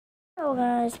Hello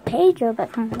guys, Pedro back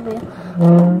from the video.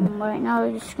 Right now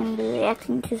we're just going to be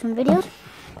reacting to some videos.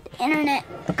 The internet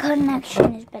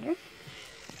connection is better.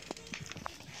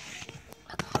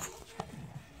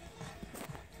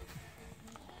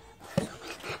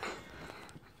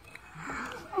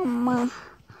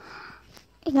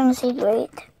 You're going to see great.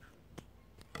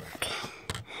 Okay.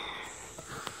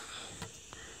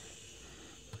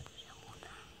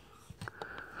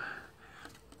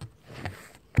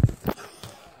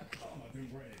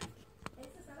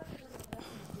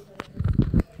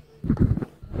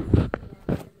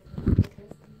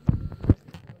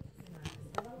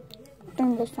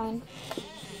 Turn this on.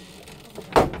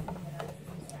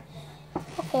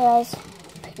 Okay guys,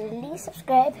 please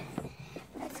subscribe.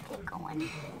 Let's get going.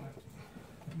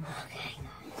 Okay.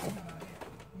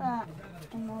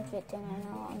 Emoji thing I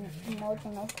know, emoji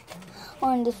note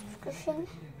on the description.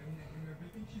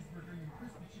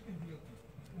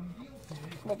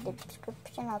 The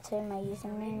description, I'll tell you my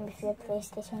username if you have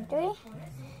PlayStation 3.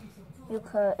 You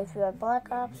could, if you have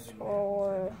Black Ops,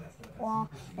 or, well,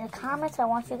 in the comments, I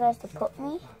want you guys to put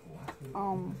me,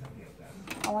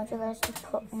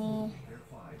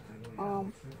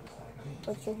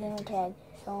 what's your gamer tag,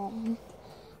 so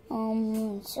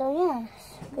yeah,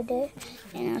 good day,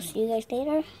 and I'll see you guys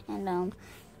later, and,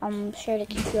 I'm sure to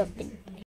keep you updated.